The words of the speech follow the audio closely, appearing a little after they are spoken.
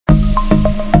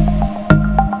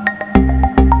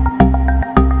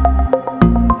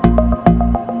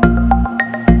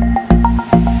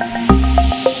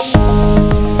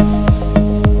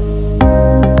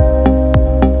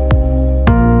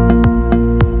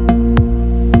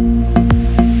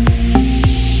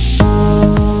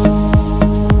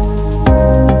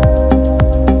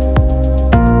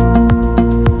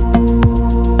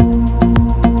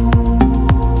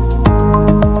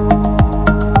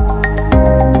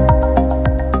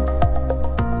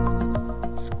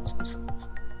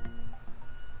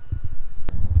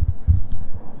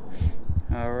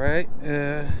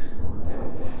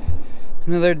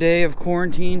Another day of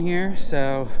quarantine here,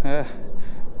 so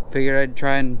figured I'd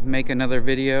try and make another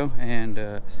video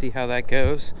and see how that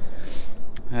goes.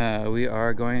 We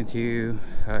are going to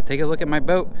take a look at my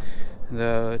boat,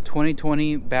 the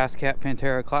 2020 BassCat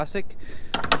Pantera Classic,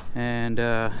 and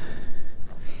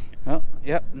well,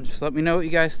 yep, just let me know what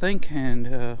you guys think,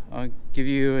 and I'll give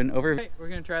you an overview. Okay, we're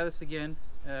gonna try this again.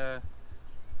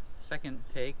 Second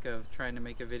take of trying to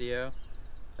make a video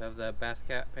of the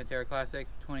BassCat Pantera Classic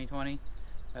 2020.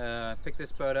 Picked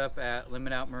this boat up at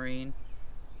Limit Out Marine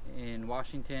in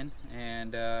Washington,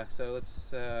 and so let's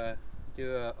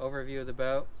do an overview of the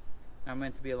boat. Not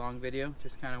meant to be a long video,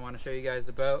 just kind of want to show you guys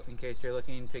the boat in case you're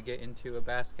looking to get into a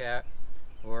BassCat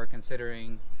or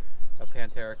considering a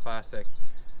Pantera Classic.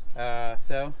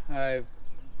 So I've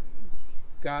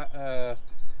got a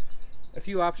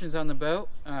few options on the boat.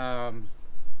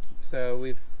 So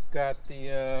we've got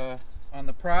the on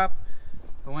the prop,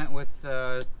 I went with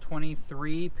the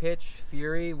 23 pitch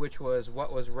Fury, which was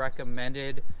what was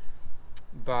recommended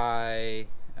by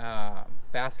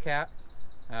BassCat.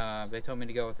 They told me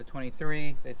to go with the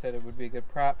 23. They said it would be a good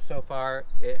prop. So far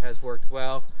it has worked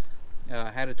well.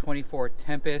 Had a 24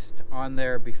 Tempest on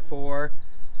there before.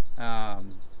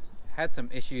 Had some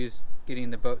issues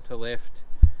getting the boat to lift.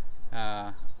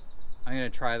 I'm gonna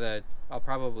try I'll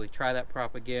probably try that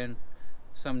prop again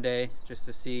someday just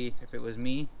to see if it was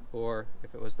me or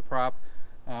if it was the prop.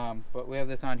 But we have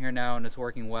this on here now and it's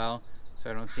working well, so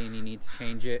I don't see any need to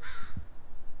change it.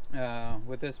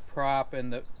 With this prop and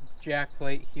the jack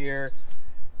plate here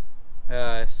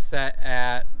set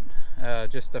at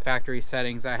just the factory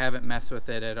settings, I haven't messed with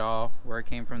it at all where it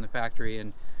came from the factory,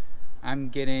 and I'm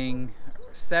getting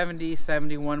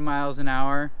 70-71 miles an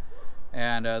hour,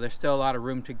 and there's still a lot of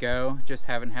room to go. Just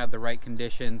haven't had the right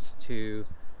conditions to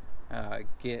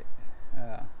get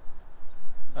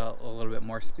a little bit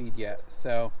more speed yet.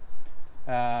 So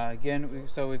again,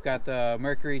 we've got the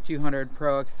Mercury 200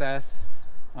 Pro XS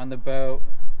on the boat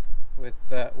with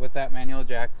that manual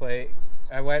jack plate.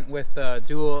 I went with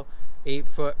dual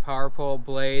 8-foot power pole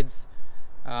blades.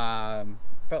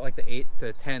 Felt like the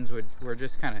 10s were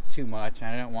just kind of too much.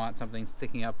 I didn't want something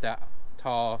sticking up that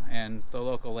tall, and the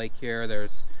local lake here,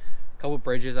 there's a couple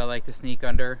bridges I like to sneak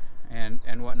under and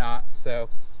whatnot, so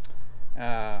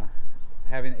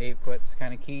having 8 foot is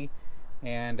kind of key,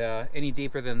 and any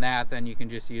deeper than that, then you can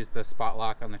just use the spot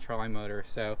lock on the trolling motor.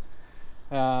 So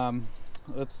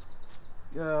let's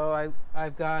go.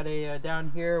 I've got a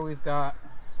down here, we've got,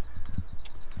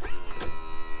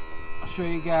 I'll show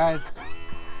you guys,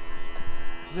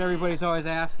 because everybody's always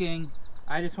asking.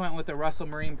 I just went with the Russell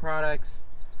Marine Products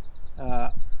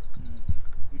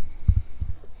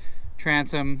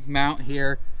transom mount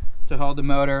here to hold the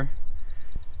motor.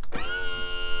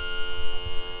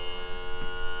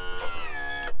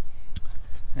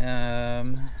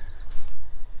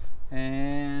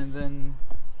 And then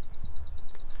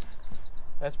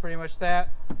that's pretty much that,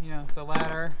 you know, the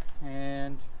ladder,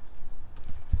 and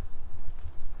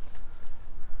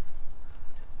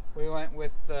we went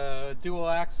with the dual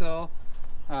axle,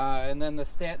 and then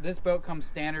this boat comes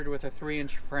standard with a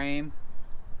 3-inch frame.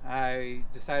 I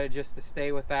decided just to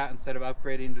stay with that instead of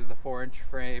upgrading to the 4-inch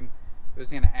frame. It was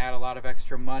going to add a lot of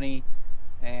extra money,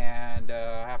 and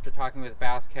after talking with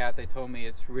BassCat, they told me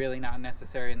it's really not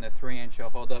necessary, and the 3-inch will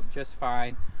hold up just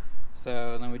fine.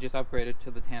 So then we just upgraded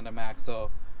to the tandem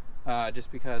axle,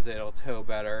 just because it'll tow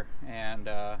better, and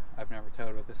I've never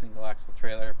towed with a single axle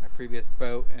trailer. My previous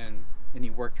boat and any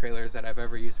work trailers that I've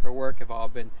ever used for work have all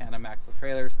been tandem axle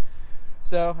trailers,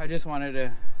 so I just wanted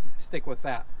to stick with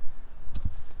that.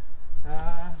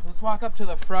 Let's walk up to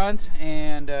the front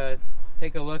and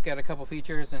take a look at a couple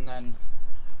features and then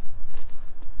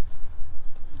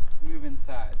move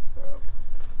inside. So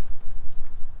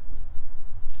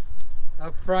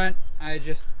up front, I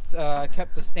just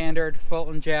kept the standard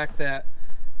Fulton jack that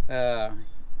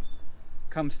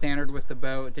comes standard with the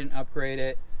boat, didn't upgrade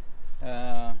it.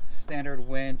 Standard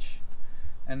winch,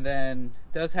 and then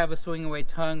does have a swing away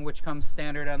tongue which comes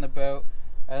standard on the boat,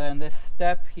 and then this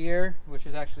step here, which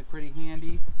is actually pretty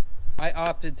handy. I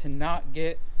opted to not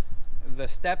get the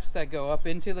steps that go up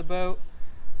into the boat.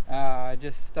 I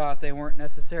just thought they weren't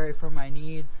necessary for my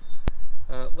needs.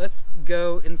 Let's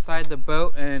go inside the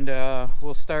boat, and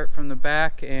we'll start from the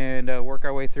back and work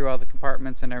our way through all the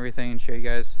compartments and everything and show you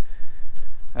guys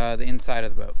the inside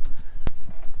of the boat.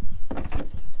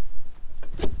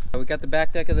 We got the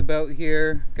back deck of the boat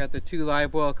here, got the 2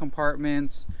 live well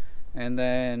compartments, and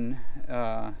then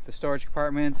the storage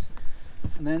compartments,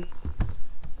 and then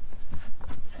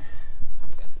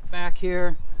got the back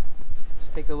here.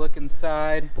 Let's take a look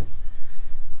inside.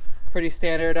 Pretty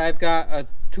standard. I've got a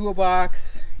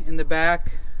toolbox in the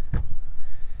back.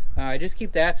 I just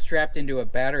keep that strapped into a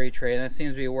battery tray, and that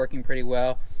seems to be working pretty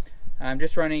well. I'm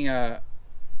just running a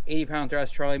 80-pound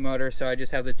thrust trolley motor, so I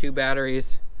just have the 2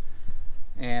 batteries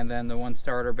and then the 1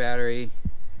 starter battery,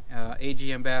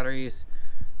 AGM batteries,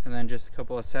 and then just a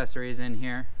couple accessories in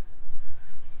here.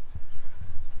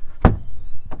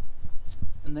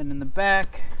 And then in the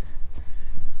back,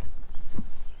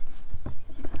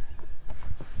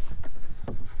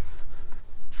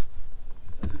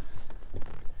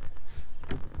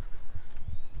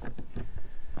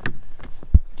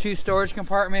 two storage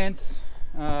compartments.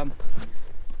 I'm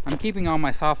keeping all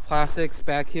my soft plastics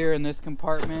back here in this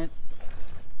compartment.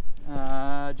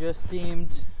 Just seemed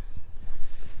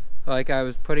like I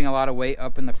was putting a lot of weight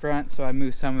up in the front, so I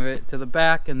moved some of it to the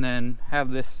back, and then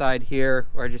have this side here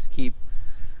where I just keep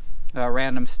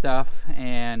random stuff,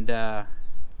 and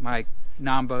my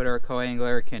non-boater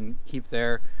co-angler can keep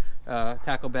their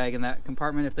tackle bag in that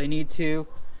compartment if they need to.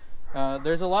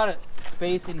 There's a lot of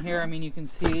space in here. I mean, you can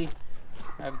see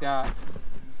I've got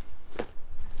a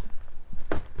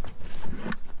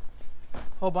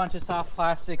whole bunch of soft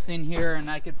plastics in here, and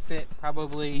I could fit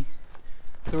probably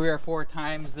 3 or 4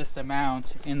 times this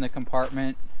amount in the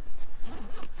compartment.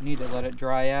 I need to let it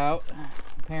dry out,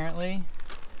 apparently.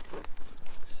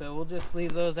 So we'll just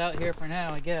leave those out here for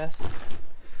now, I guess.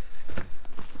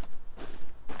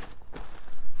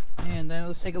 And then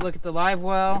let's take a look at the live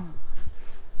well.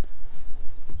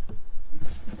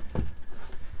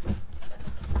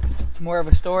 It's more of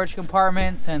a storage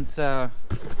compartment since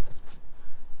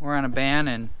we're on a ban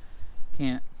and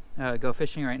can't go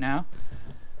fishing right now.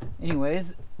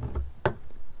 Anyways,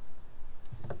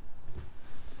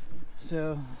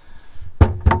 so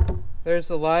there's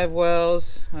the live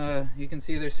wells. You can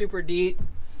see they're super deep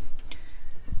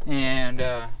and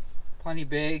plenty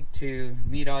big to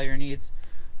meet all your needs.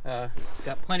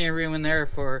 Got plenty of room in there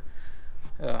for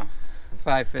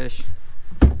 5 fish.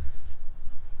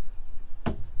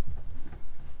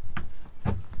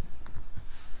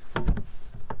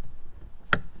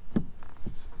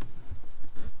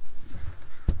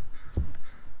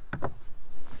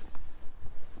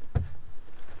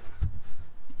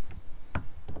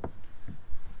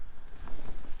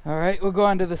 Alright, we'll go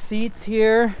on to the seats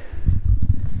here.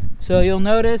 So you'll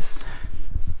notice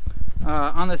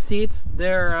on the seats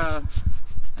there, I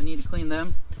need to clean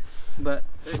them, but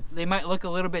they might look a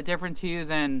little bit different to you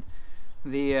than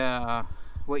the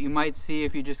what you might see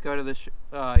if you just go to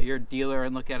the your dealer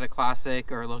and look at a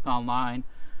Classic or look online.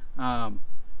 That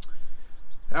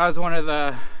was one of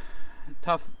the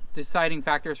tough deciding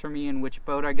factors for me in which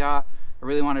boat I got. I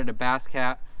really wanted a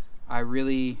BassCat. I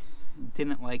really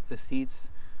didn't like the seats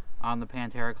on the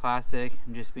Pantera Classic.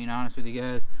 I'm just being honest with you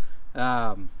guys.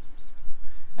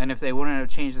 And if they wouldn't have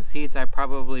changed the seats, I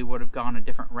probably would have gone a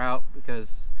different route,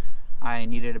 because I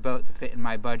needed a boat to fit in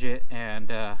my budget,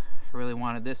 and I really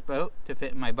wanted this boat to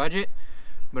fit in my budget,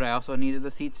 but I also needed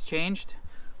the seats changed.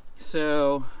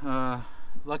 So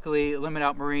luckily Limit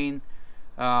Out Marine,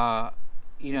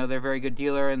 you know, they're a very good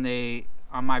dealer, and they,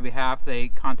 on my behalf, they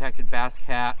contacted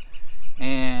BassCat,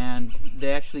 and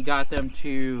they actually got them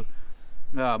to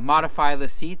modify the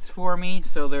seats for me,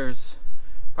 so there's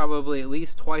probably at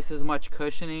least twice as much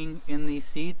cushioning in these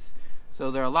seats, so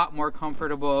they're a lot more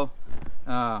comfortable,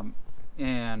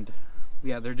 and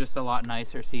yeah, they're just a lot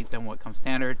nicer seat than what comes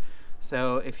standard.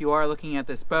 So if you are looking at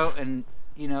this boat, and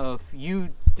you know, if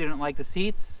you didn't like the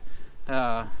seats,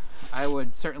 I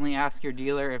would certainly ask your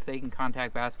dealer if they can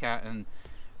contact BassCat and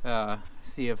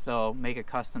see if they'll make a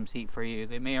custom seat for you.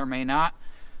 They may or may not.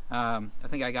 I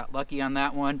think I got lucky on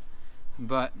that one.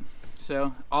 But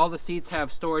so all the seats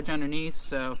have storage underneath.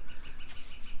 So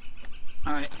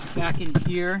all right, back in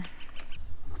here,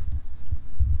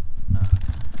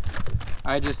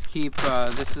 I just keep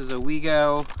this is a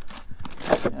WeGo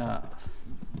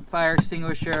fire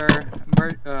extinguisher,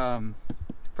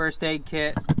 first aid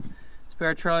kit,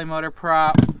 spare trolley motor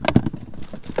prop,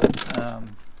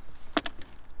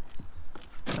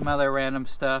 some other random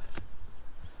stuff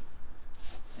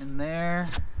in there.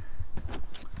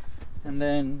 And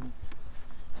then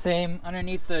same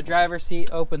underneath the driver's seat,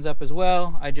 opens up as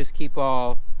well. I just keep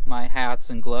all my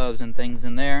hats and gloves and things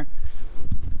in there.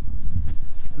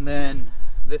 And then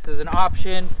this is an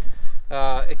option.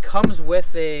 It comes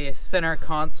with a center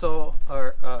console,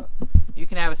 or you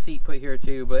can have a seat put here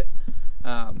too, but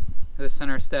the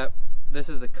center step, this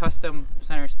is a custom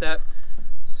center step.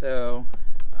 So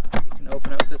you can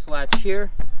open up this latch here,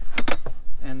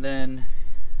 and then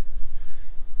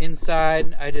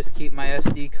inside I just keep my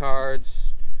SD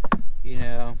cards, you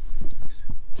know,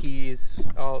 keys,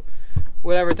 all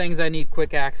whatever things I need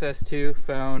quick access to,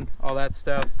 phone, all that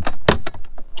stuff.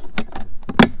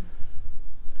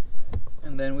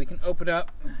 And then we can open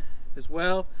up as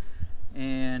well,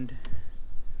 and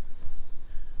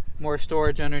more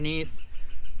storage underneath,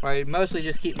 where I mostly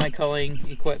just keep my culling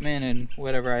equipment and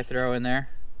whatever I throw in there.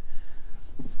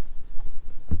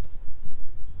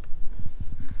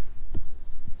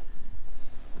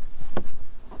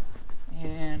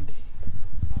 And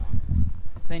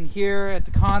then here at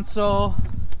the console,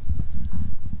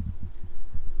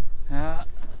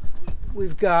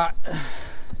 we've got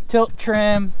tilt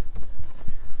trim.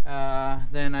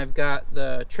 Then I've got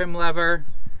the trim lever.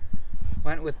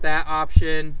 Went with that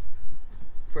option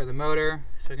for the motor,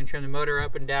 so I can trim the motor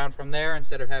up and down from there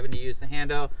instead of having to use the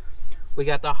handle. We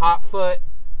got the hot foot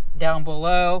down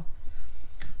below,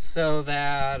 so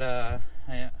that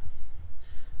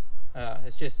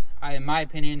it's just, in my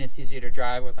opinion, it's easier to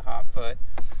drive with a hot foot.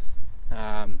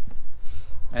 And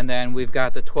then we've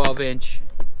got the 12-inch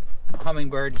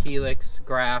Humminbird Helix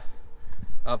graph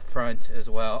up front as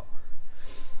well.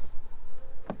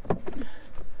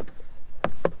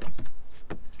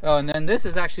 Oh, and then this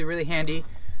is actually really handy.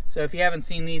 So if you haven't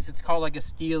seen these, it's called like a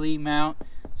Steely mount.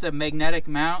 It's a magnetic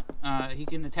mount. You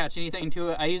can attach anything to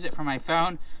it. I use it for my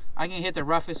phone. I can hit the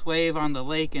roughest wave on the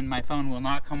lake and my phone will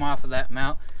not come off of that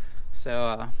mount.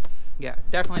 So yeah,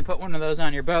 definitely put one of those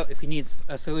on your boat if you need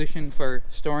a solution for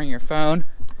storing your phone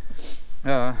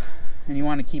and you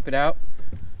want to keep it out.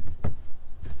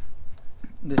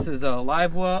 This is a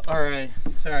live well, or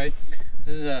sorry, this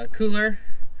is a cooler.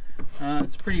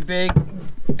 It's pretty big.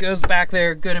 It goes back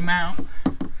there a good amount.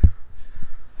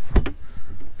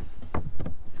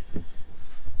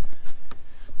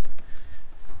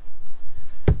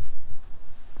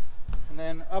 And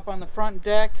then up on the front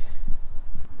deck,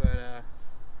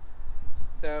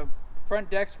 so front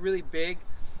deck's really big.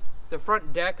 The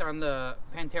front deck on the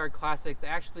Pantera Classic is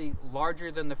actually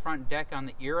larger than the front deck on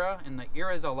the Era, and the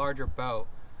Era is a larger boat.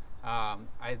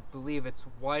 I believe it's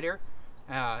wider.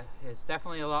 It's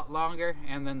definitely a lot longer,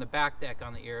 and then the back deck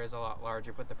on the Era is a lot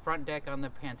larger, but the front deck on the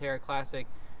Pantera Classic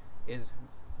is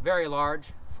very large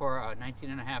for a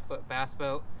 19.5 foot bass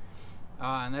boat,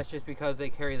 and that's just because they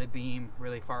carry the beam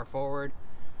really far forward.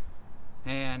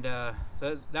 And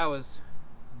that was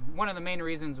one of the main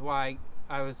reasons why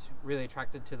I was really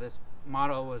attracted to this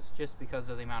model, was just because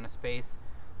of the amount of space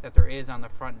that there is on the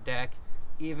front deck,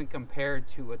 even compared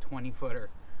to a 20-footer.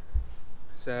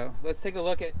 So let's take a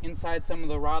look at inside some of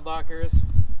the rod lockers.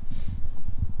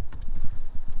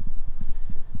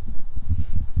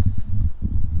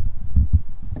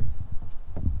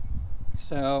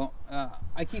 So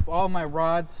I keep all my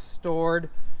rods stored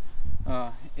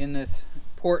in this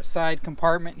port side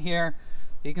compartment here.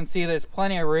 You can see there's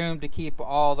plenty of room to keep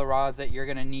all the rods that you're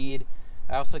going to need.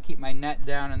 I also keep my net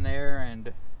down in there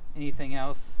and anything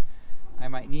else I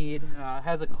might need. It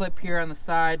has a clip here on the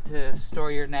side to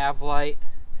store your nav light,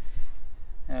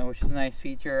 which is a nice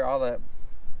feature. All the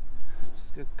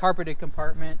carpeted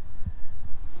compartment.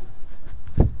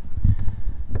 And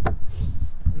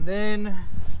then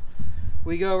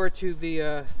we go over to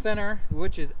the center,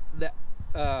 which is the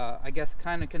I guess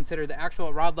kind of considered the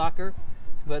actual rod locker,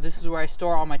 but this is where I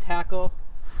store all my tackle.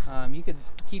 You could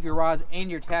keep your rods and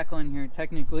your tackle in here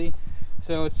technically,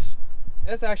 so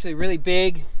it's actually really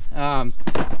big.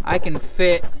 I can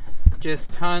fit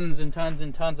just tons and tons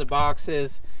and tons of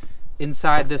boxes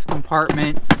inside this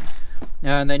compartment.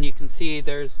 And then you can see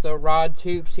there's the rod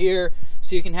tubes here,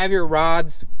 so you can have your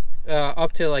rods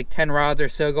up to like 10 rods or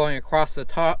so going across the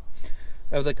top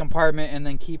of the compartment, and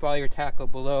then keep all your tackle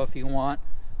below if you want.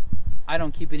 I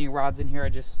don't keep any rods in here, I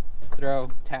just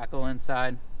throw tackle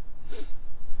inside.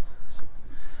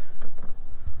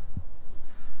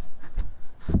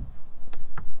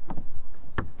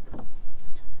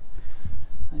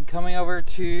 And coming over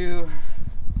to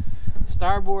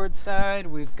starboard side,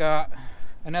 we've got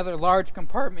another large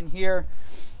compartment here.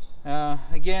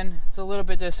 Again, it's a little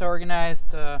bit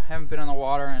disorganized. Haven't been on the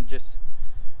water, and just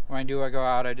when I go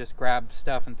out, I just grab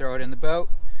stuff and throw it in the boat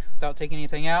without taking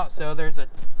anything out. So there's a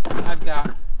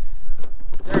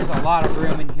lot of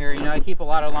room in here. You know, I keep a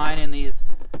lot of line in these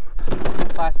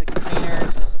plastic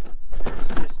containers.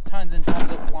 There's just tons and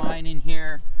tons of line in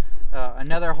here.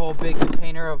 Another whole big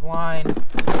container of line.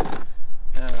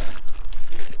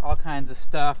 All kinds of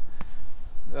stuff.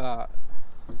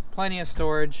 Plenty of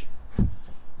storage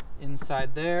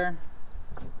inside there.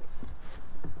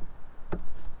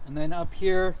 And then up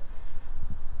here,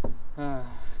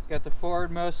 got the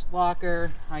forwardmost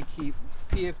locker. I keep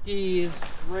PFDs,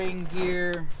 rain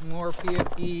gear, more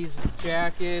PFDs,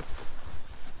 jackets,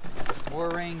 more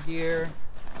rain gear,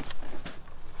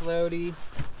 floaty.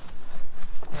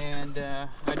 and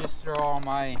I just throw all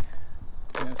my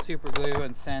super glue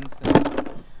and scents and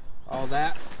all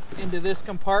that into this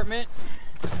compartment.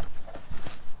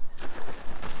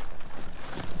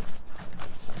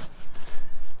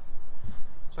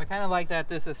 So I kind of like that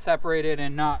this is separated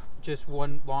and not just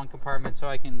one long compartment, so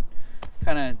I can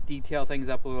kind of detail things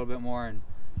up a little bit more and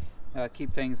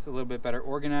keep things a little bit better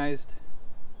organized.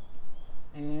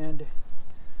 And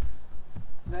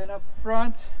then up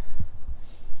front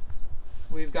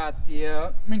we've got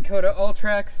the Minn Kota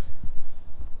Ultrex,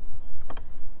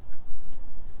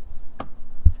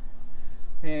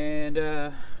 and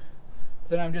then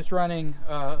I'm just running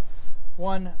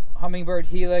one Humminbird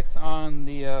Helix on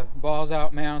the balls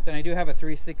out mount, and I do have a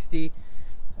 360,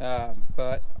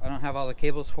 but I don't have all the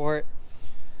cables for it.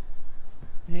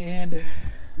 And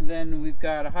then we've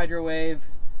got a Hydro Wave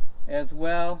as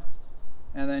well,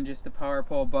 and then just the power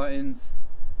pole buttons,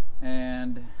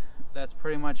 and that's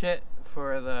pretty much it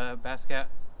for the BassCat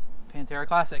Pantera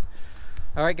Classic.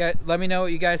 Alright guys, let me know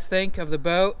what you guys think of the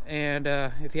boat, and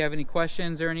if you have any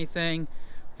questions or anything,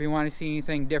 if you want to see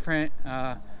anything different,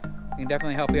 I can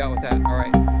definitely help you out with that.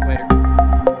 Alright,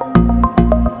 later.